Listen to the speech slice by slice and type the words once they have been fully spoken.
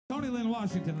Tony Lynn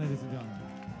Washington, ladies and gentlemen.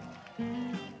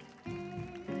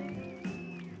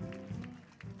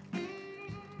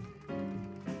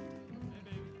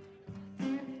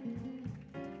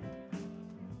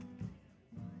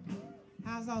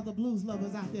 How's all the blues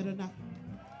lovers out there tonight?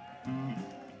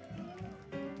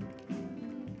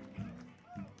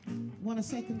 Want to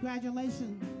say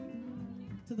congratulations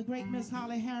to the great Miss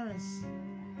Holly Harris.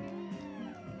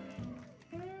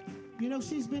 You know,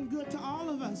 she's been good to all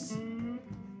of us.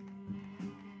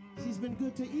 She's been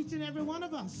good to each and every one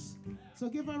of us. So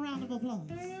give her a round of applause.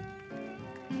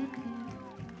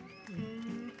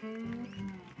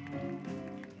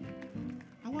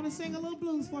 I want to sing a little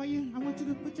blues for you. I want you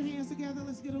to put your hands together.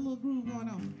 Let's get a little groove going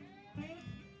on.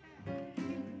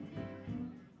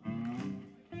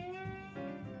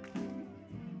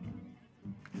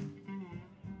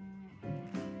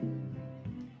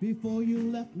 Before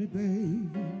you left me, baby,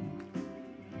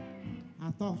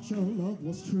 I thought your love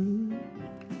was true.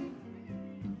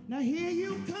 Now here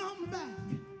you come back,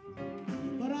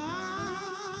 but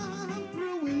I'm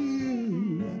through with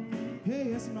you.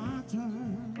 Hey, it's my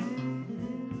turn.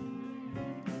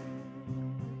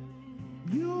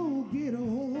 You'll get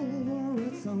over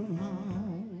it somehow.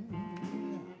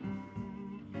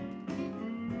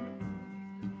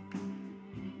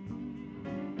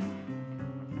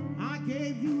 I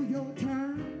gave you your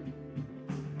turn,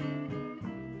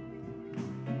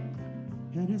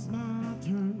 and it's my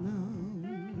turn now.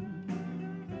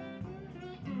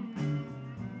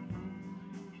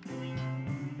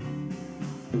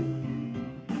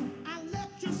 I let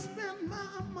you spend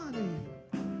my money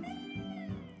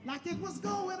like it was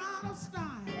going out of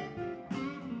style.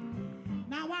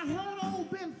 Now I heard old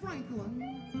Ben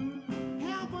Franklin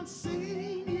haven't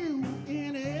seen you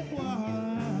in a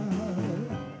while.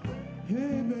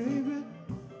 Hey, baby.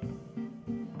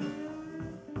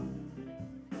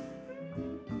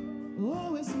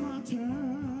 Oh, it's my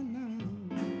turn now.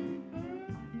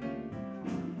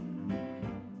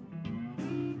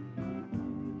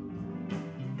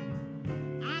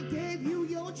 I gave you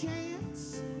your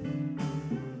chance.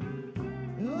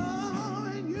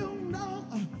 Oh, and you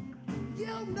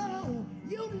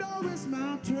know it's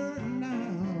my turn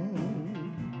now.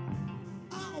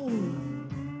 Oh,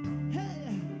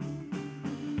 hey.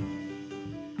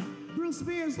 Bruce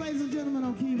Spears, ladies and gentlemen,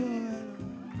 on keyboard.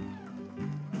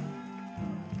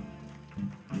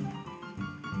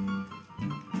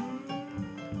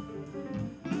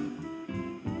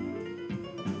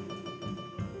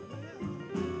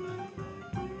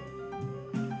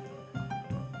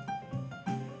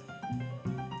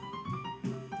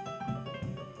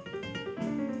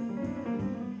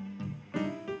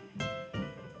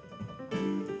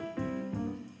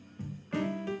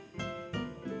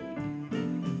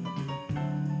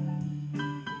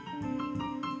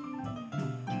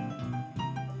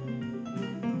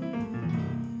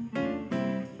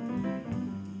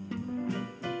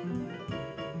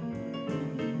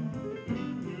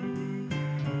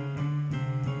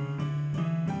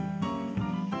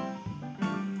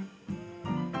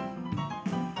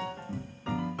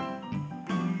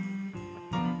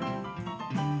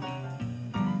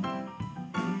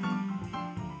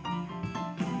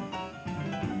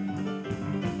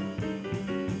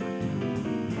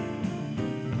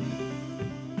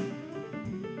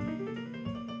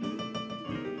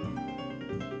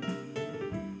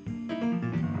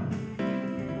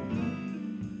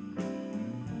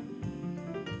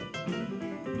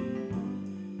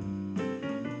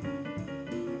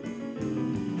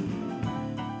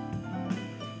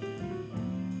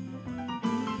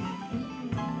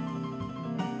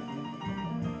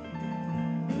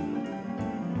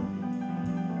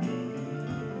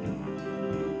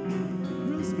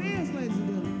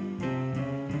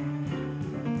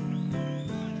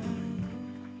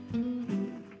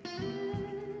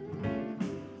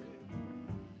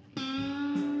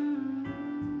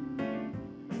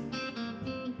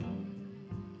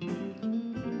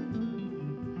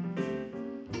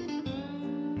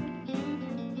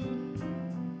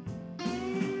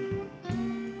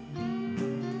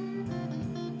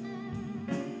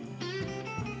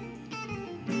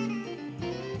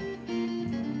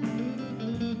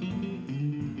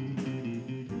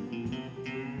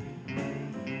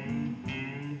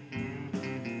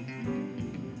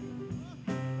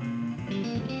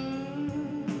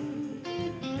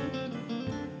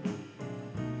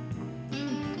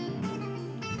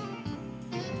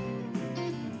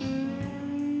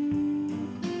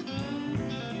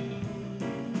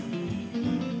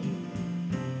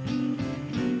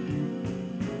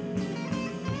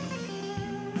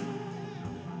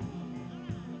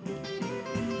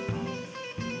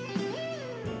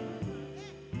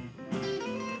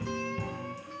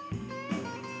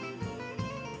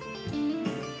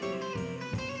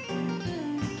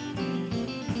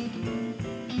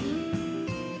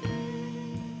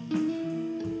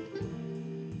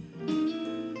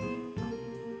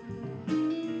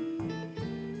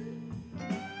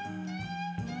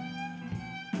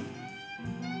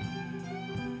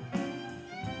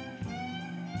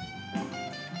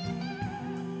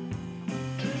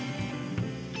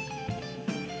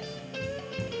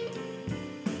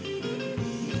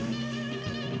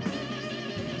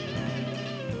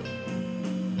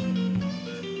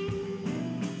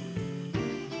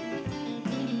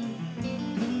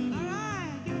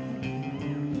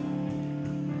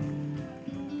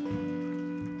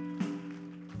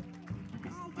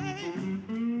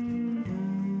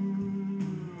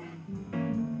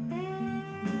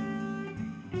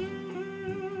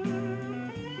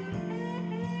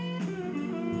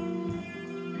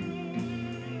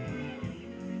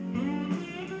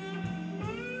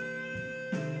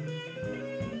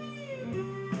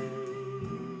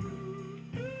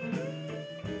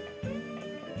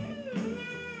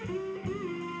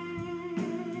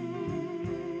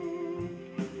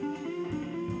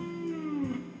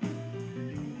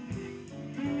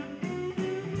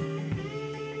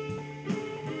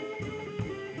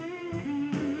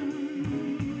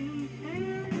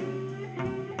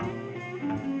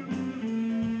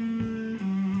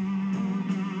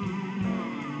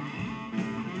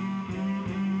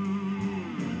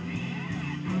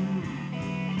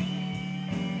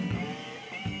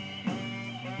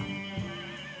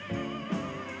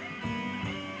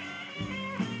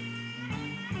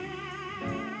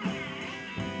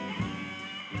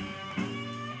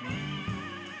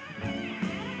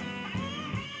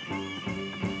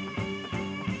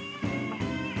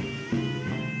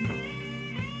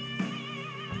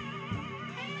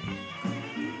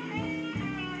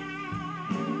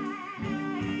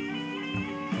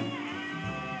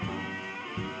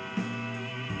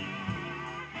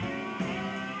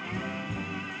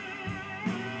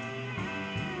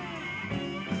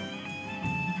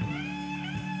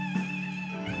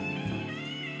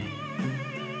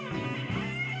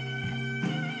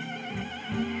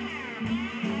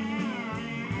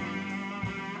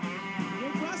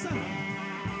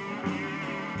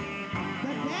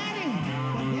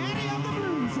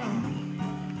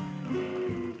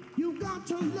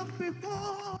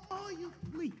 before you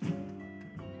flee.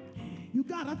 You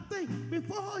gotta think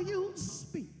before you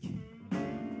speak.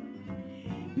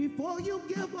 Before you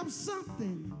give up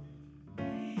something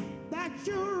that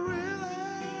you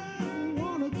really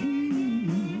wanna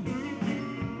keep.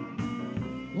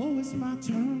 Oh, it's my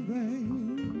turn, babe.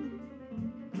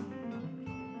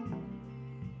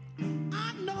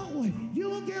 I know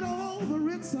you'll get over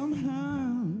it somehow.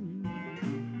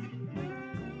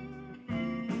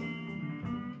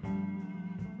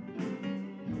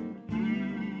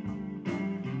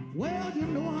 Well, you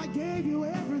know I gave you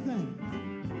everything.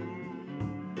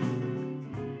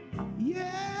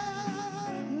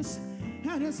 Yes,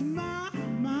 and it's my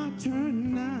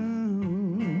turn now.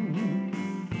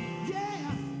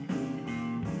 Yeah.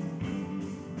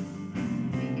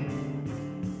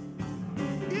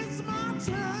 It's my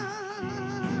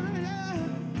turn. Yeah.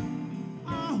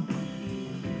 Oh.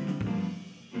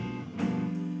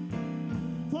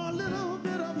 For a little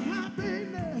bit of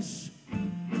happiness.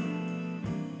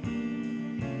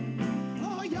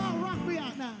 Oh, y'all rock me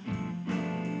out now.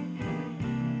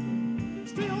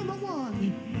 Still the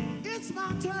one. It's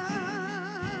my turn.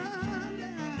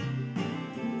 Yeah.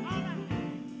 All right.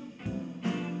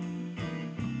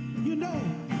 You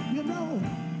know,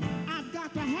 I've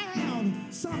got to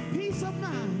have some peace of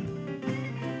mind.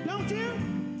 Don't you?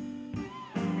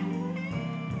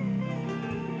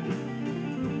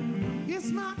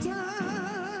 It's my turn.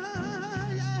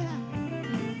 Yeah.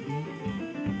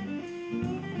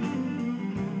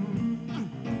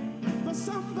 For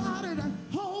somebody to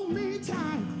hold me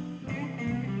tight.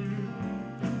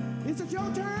 Is it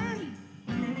your turn?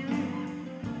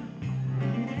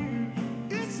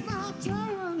 It's my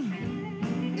turn.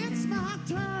 It's my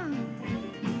turn.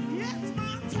 It's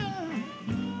my turn.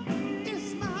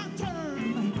 It's my turn.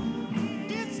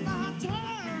 It's my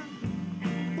turn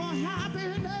for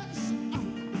happiness.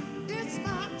 It's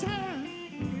my turn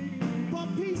for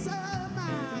peace of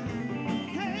mind.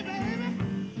 Hey, baby.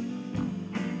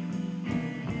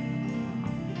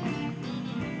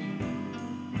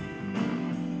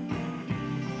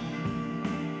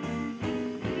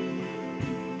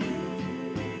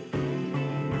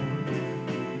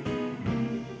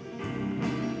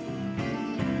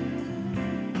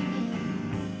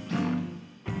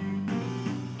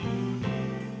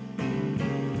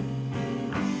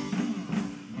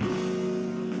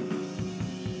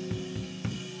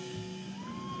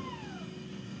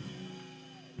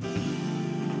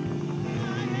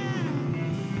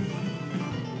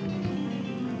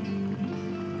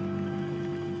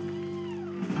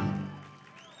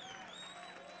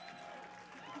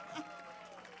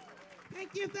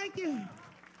 Thank you.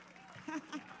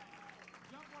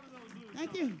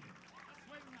 Thank you.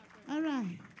 All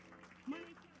right.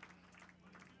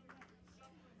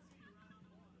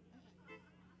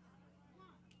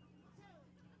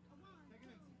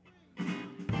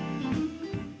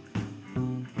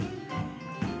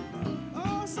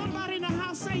 Oh, somebody in the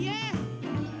house say yeah.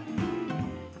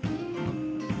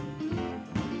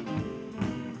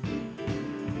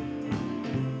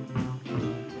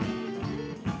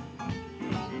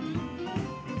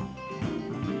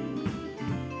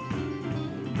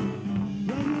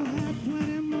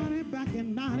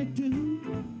 In 92,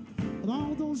 with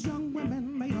all those young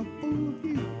women made a fool of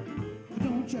you.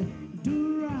 Don't you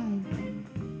do right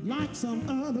like some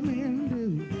other men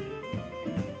do.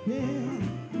 Yeah,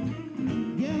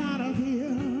 get out of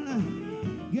here,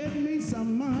 get me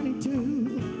some money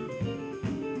too.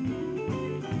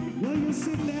 Well, you're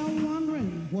sitting there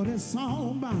wondering what it's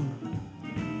all about.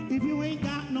 If you ain't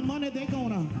got no money, they're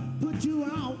gonna put you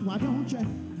out. Why don't you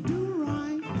do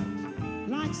right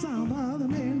like some other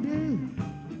men do?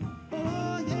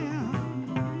 Oh, yeah.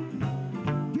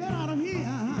 Get out of here.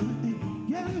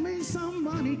 Get me some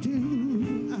money,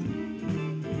 too.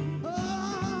 All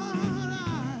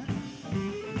right.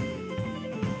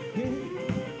 Yeah.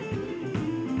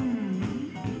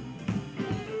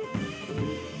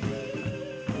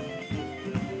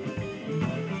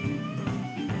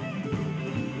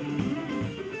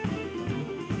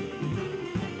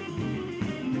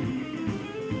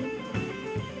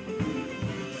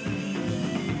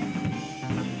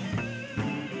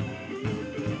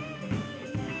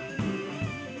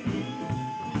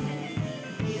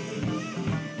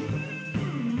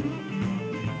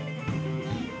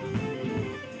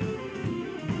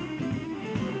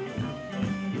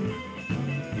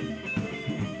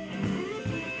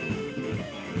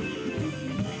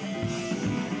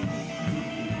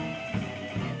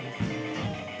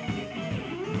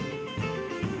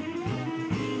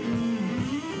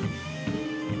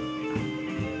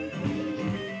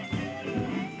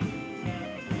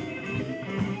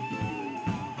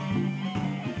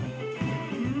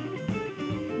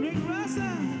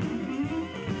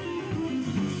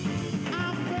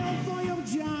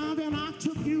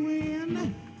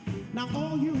 Now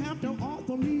all you have to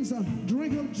offer me is a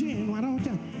drink of gin. Why don't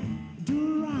you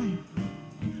do right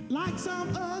like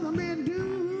some other men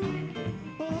do?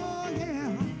 Oh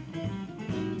yeah,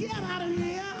 get out of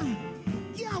here.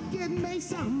 Y'all get me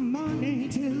some money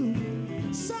too.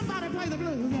 Somebody play the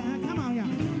blues. Yeah, come on, y'all.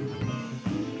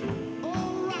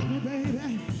 Oh, rock me,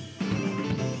 baby.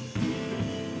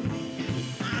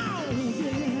 Oh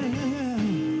yeah.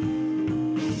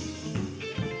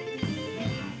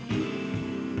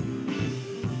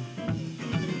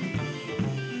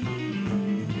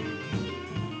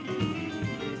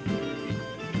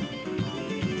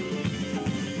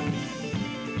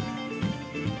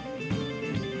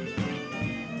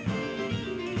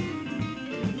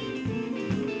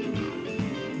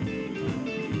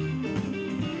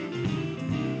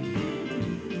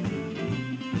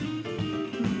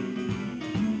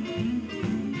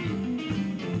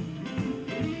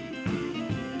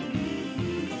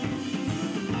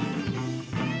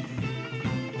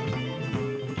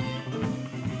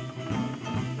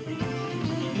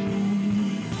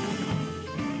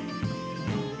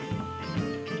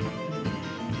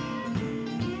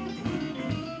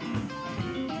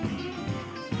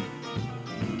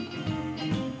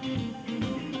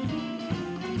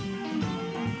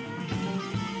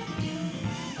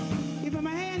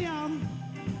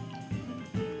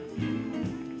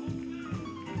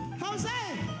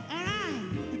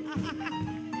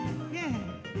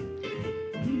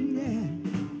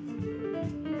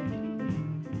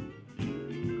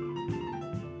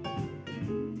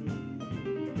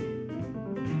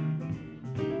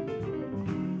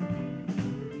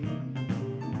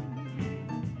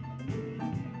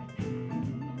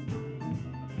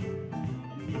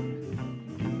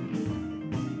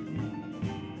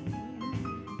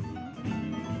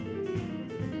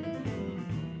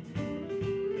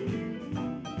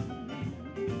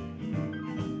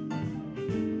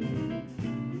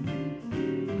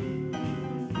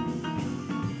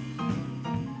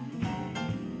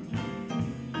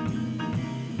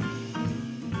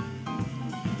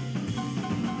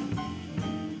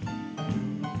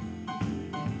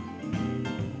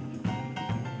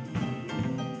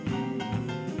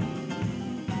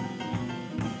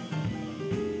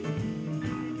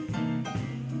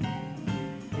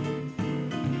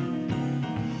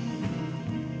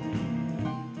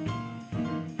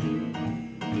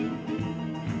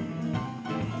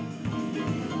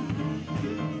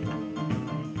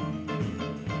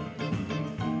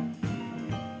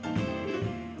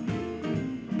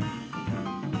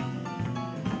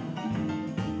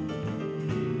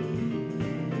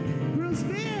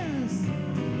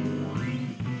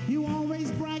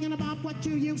 What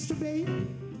you used to be,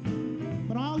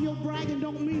 but all your bragging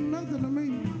don't mean nothing to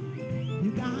me.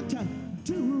 You got to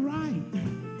do right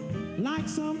like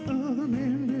some other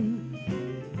men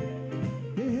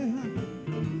do. Yeah,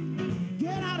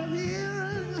 get out of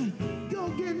here and go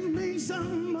get me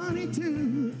some money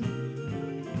too.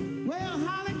 Well,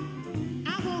 Holly,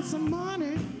 I want some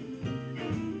money.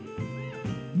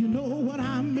 You know what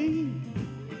I mean?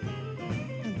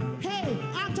 Hey,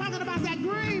 I'm talking about that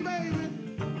green, baby.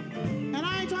 And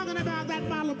I ain't talking about that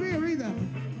bottle of beer either.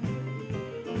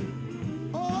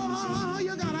 Oh,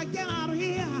 you gotta get out of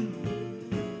here.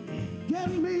 Get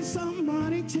me some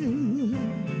money too.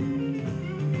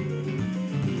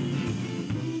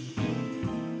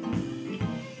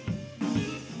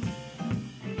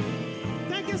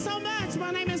 Thank you so much.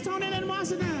 My name is Tony Lynn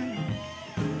Washington.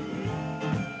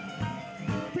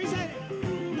 Appreciate it.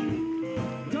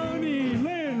 Tony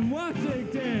Lynn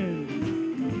Washington.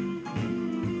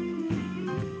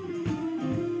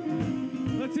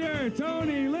 Let's hear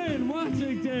Tony Lynn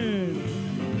Washington.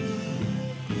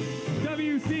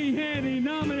 W.C. Handy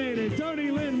nominated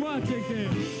Tony Lynn Washington.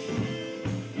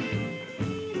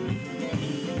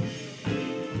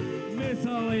 Miss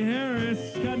Holly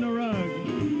Harris cutting a rug.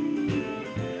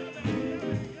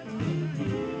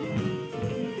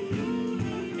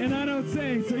 And I don't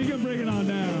sing, so you can bring it on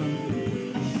down.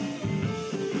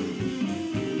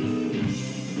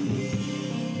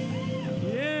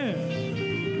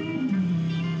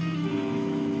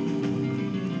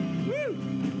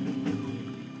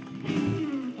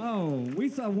 We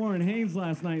saw Warren Haynes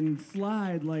last night and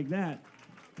slide like that.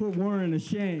 Put Warren to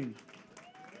shame.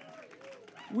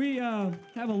 We have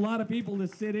a lot of people to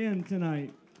sit in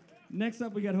tonight. Next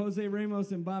up, we got Jose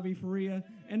Ramos and Bobby Faria.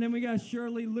 And then we got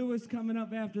Shirley Lewis coming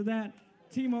up after that.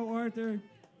 Timo Arthur.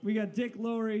 We got Dick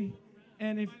Lowry.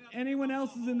 And if anyone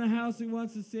else is in the house who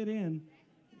wants to sit in,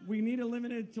 we need to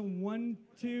limit it to one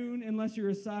tune unless you're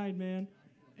a side man.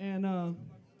 And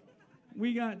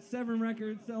we got Seven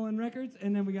Records selling records,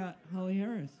 and then we got Holly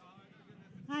Harris.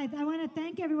 Hi, Hi, I want to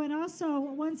thank everyone. Also,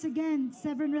 once again,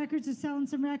 Severn Records is selling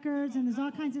some records, and there's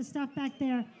all kinds of stuff back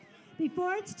there.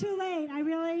 Before it's too late, I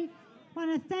really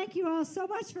want to thank you all so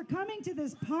much for coming to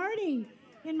this party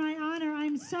in my honor.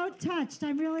 I'm so touched.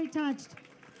 I'm really touched.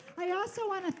 I also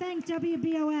want to thank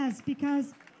WBOS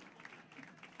because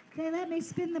they let me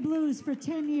spin the blues for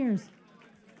 10 years.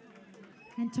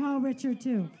 And Tall Richard,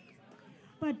 too.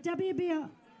 But WBO...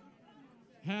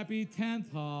 Happy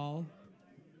 10th, Hall.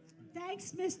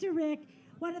 Thanks, Mr. Rick,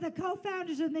 one of the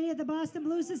co-founders with me of the Boston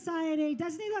Blues Society.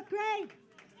 Doesn't he look great?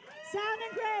 Sounding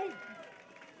great.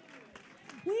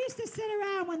 We used to sit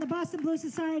around when the Boston Blues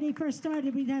Society first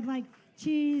started. We'd have like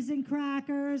cheese and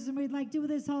crackers, and we'd like do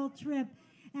this whole trip.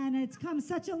 And it's come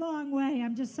such a long way,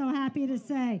 I'm just so happy to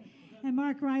say. And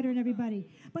Mark Ryder and everybody.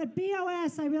 But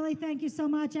BOS, I really thank you so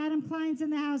much. Adam Klein's in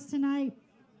the house tonight.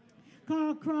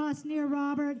 Carl Cross, Near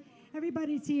Robert,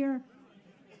 everybody's here.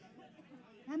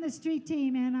 And the street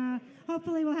team, and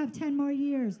hopefully we'll have 10 more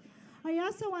years. I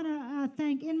also want to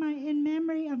thank, in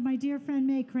memory of my dear friend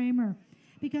May Kramer,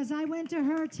 because I went to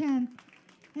her 10th,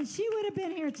 and she would have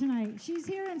been here tonight. She's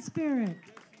here in spirit,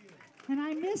 and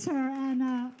I miss her.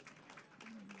 And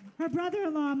her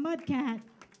brother-in-law, Mudcat,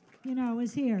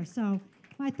 is here. So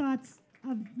my thoughts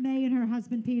of May and her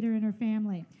husband Peter and her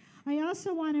family. I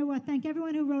also want to thank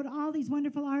everyone who wrote all these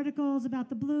wonderful articles about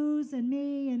the blues and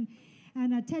me and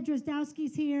Ted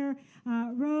Drozdowski's here,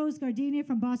 Rose Gardenia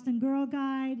from Boston Girl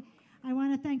Guide. I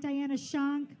want to thank Diana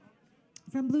Shank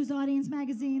from Blues Audience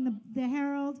Magazine, the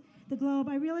Herald, the Globe.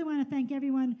 I really want to thank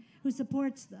everyone who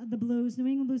supports the blues, New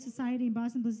England Blues Society and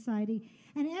Boston Blues Society,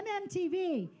 and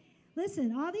MMTV.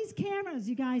 Listen, all these cameras,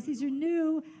 you guys, these are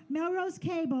new, Melrose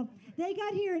Cable. They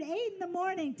got here at 8 in the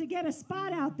morning to get a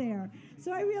spot out there.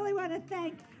 So I really want to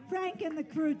thank Frank and the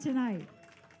crew tonight.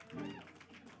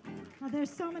 Oh,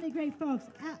 there's so many great folks.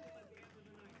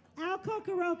 Al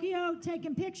Cocorocchio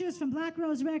taking pictures from Black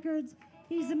Rose Records.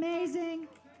 He's amazing.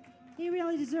 He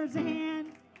really deserves a hand.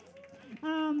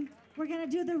 We're going to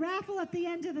do the raffle at the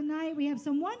end of the night. We have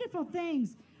some wonderful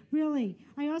things, really.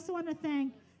 I also want to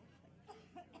thank,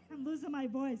 I'm losing my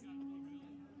voice.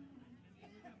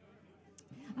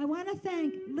 I want to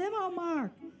thank Limo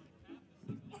Mark.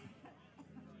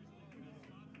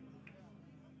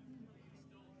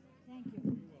 Thank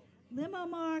you. Limo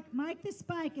Mark, Mike the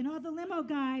Spike, and all the limo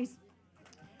guys.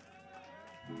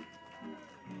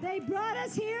 They brought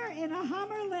us here in a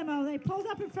Hummer limo. They pulled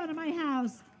up in front of my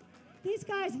house. These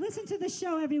guys listen to the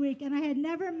show every week, and I had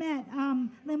never met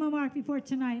Limo Mark before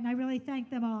tonight, and I really thank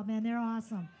them all, man. They're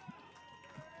awesome.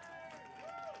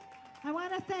 I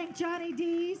want to thank Johnny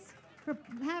Dees for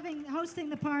hosting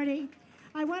the party.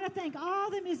 I want to thank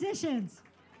all the musicians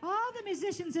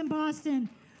in Boston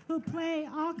who play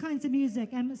all kinds of music,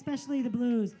 and especially the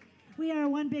blues. We are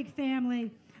one big family.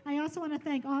 I also want to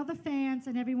thank all the fans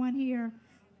and everyone here.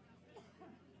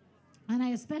 And I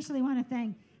especially want to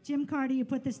thank Jim Carty, who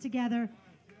put this together,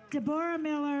 Deborah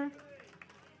Miller,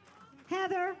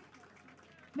 Heather,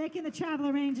 making the travel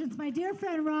arrangements, my dear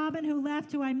friend Robin, who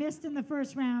left, who I missed in the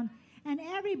first round, and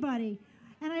everybody.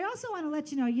 And I also want to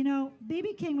let you know,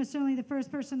 B.B. King was certainly the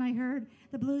first person I heard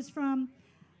the blues from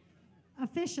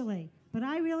officially. But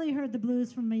I really heard the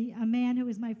blues from a man who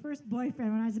was my first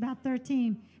boyfriend when I was about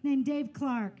 13, named Dave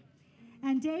Clark.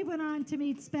 And Dave went on to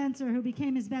meet Spencer, who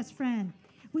became his best friend.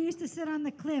 We used to sit on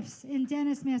the cliffs in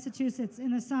Dennis, Massachusetts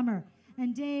in the summer.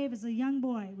 And Dave, as a young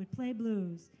boy, would play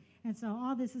blues. And so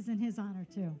all this is in his honor,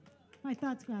 too. My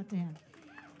thoughts go out to him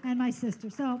and my sister.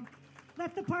 So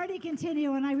let the party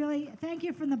continue. And I really thank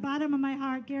you from the bottom of my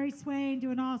heart. Gary Swain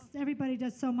everybody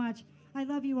does so much. I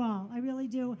love you all. I really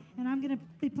do. And I'm going to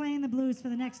be playing the blues for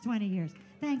the next 20 years.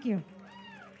 Thank you.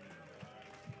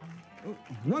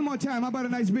 One more time. How about a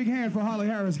nice big hand for Holly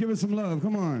Harris? Give us some love.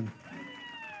 Come on.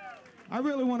 I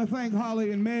really want to thank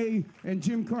Holly and May and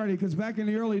Jim Carty, because back in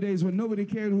the early days when nobody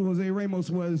cared who Jose Ramos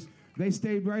was, they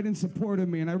stayed right in support of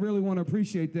me, and I really want to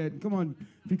appreciate that. Come on,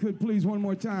 if you could please one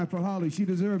more time for Holly. She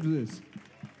deserves this.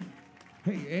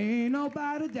 Hey, ain't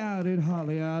nobody doubted,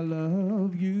 Holly, I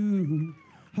love you.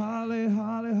 Holly,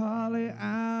 Holly, Holly,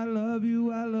 I love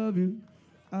you, I love you,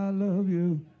 I love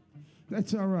you.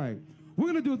 That's all right. We're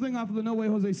going to do a thing off of the No Way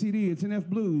Jose CD. It's an F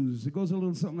blues. It goes a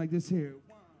little something like this here.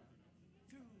 1,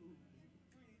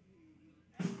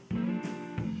 2,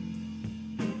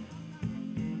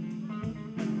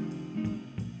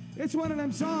 3. It's one of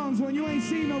them songs when you ain't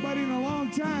seen nobody in a long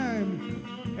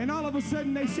time, and all of a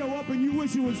sudden they show up and you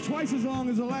wish it was twice as long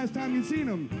as the last time you seen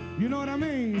them. You know what I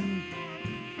mean?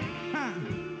 Ha!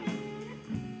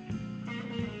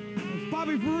 It's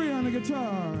Bobby Faria on the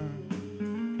guitar.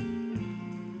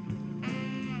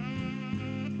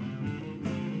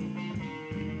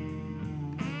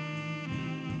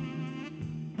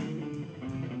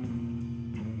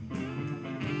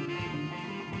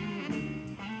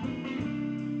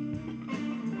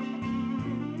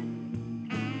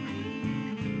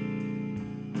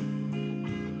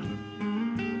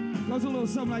 Goes a little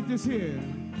something like this here.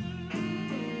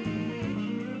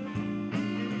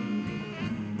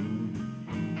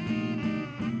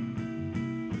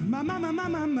 My,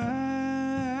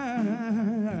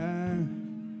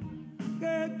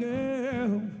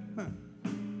 girl,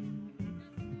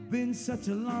 been such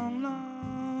a long,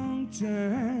 long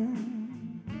time.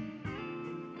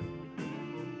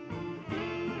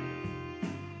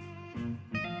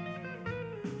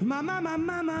 My,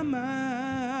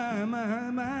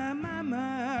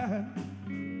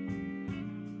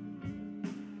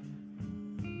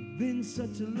 been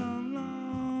such a long,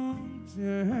 long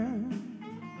time.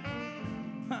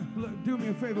 Look, do me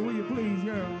a favor, will you please,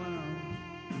 girl?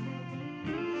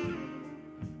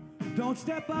 Don't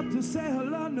step up to say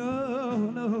hello,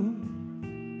 no.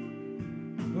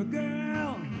 But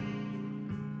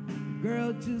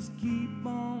girl, just keep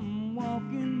on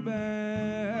walking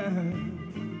back.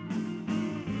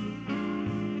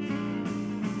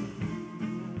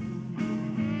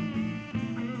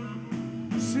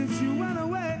 Since you went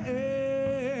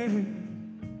away,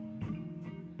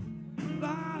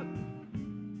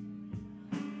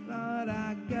 Lord,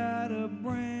 I got a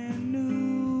brand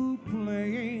new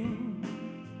plane.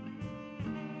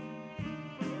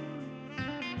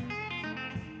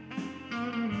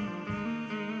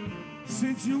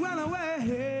 Since you went away,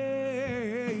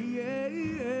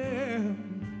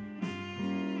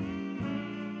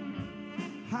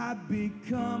 I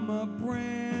become a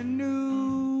brand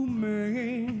new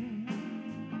man.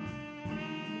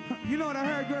 You know what I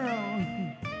heard, girl?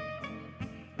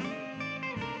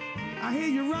 I hear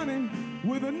you running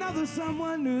with another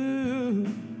someone new.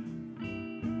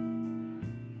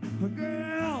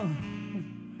 Girl,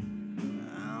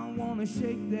 I wanna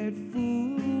shake that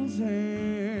fool's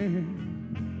hand.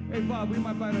 Hey, Bob, we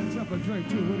might buy that chump a drink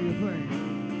too. What do you think?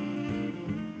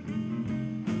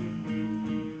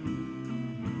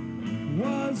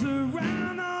 Was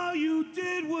around, all you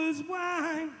did was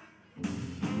whine.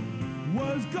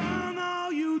 Was gone,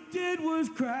 all you did was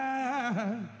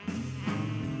cry.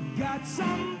 Got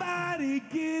somebody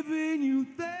giving you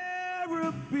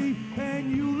therapy,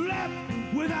 and you left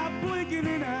without blinking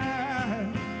an eye.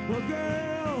 Well,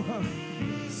 girl,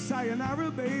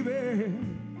 sayonara, baby.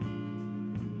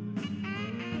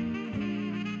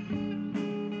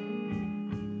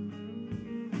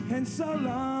 And so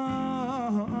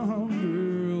long,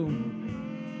 girl.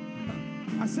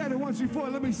 I said it once before,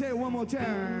 let me say it one more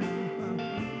time.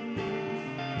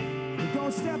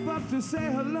 Don't step up to say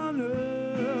hello,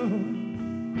 no.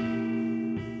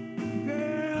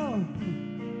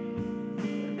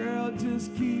 Girl,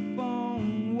 just keep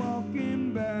on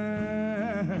walking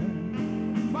back.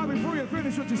 Bobby, before you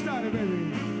finish what you started,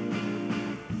 baby.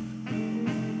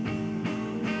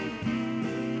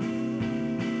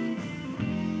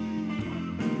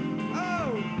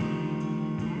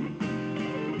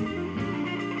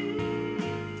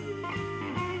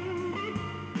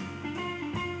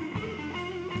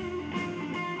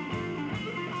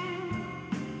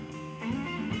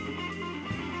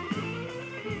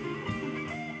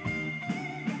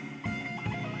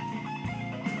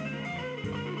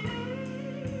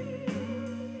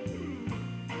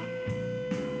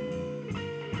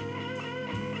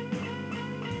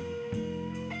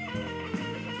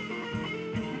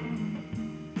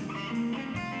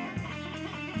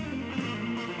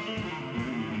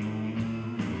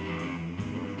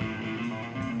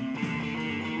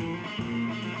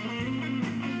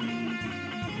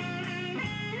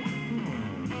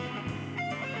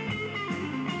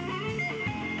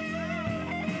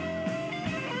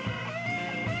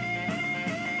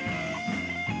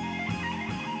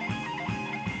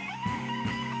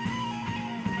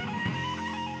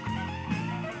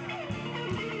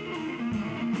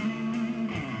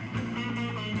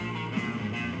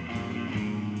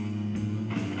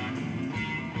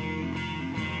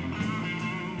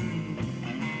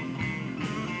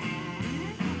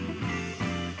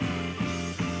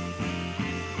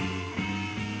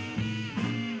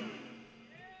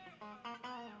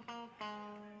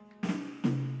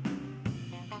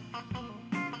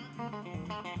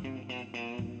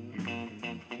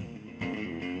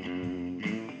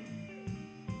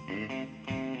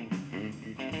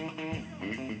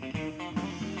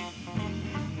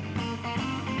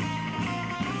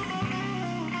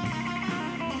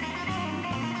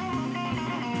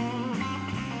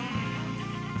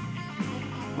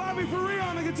 For real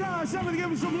on the guitar, somebody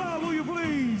give him some love, will you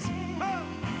please?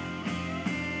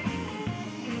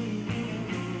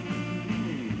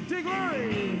 Dick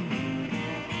Larry.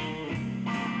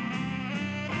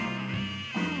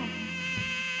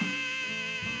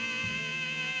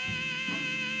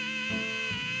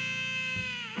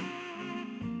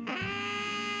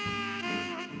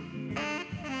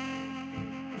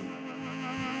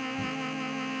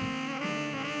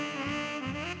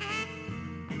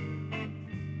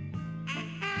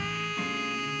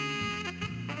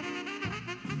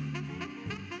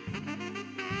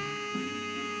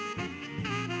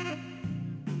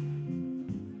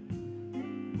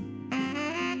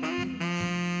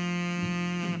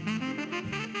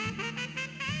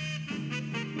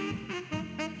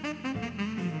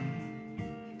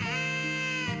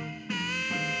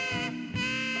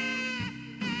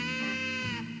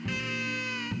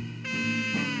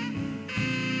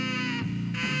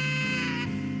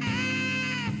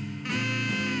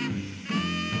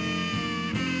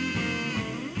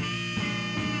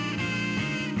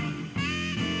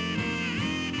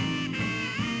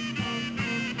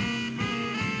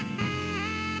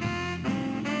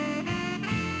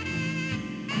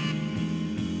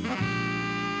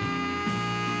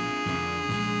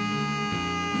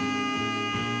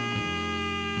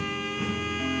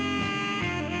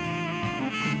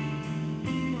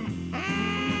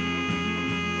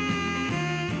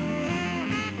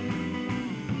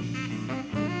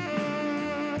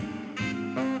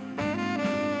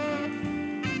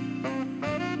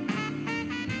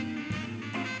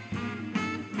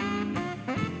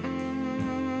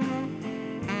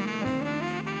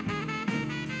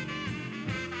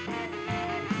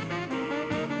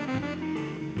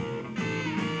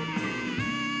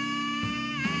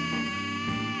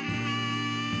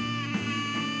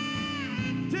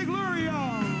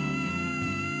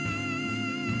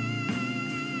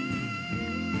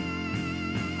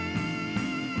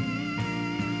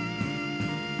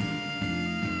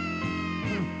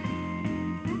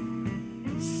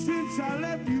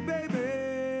 left you, baby.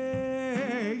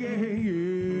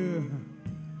 Yeah.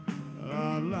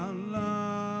 La, la, la.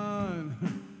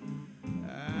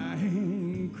 I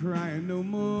ain't crying no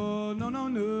more. No, no,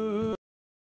 no.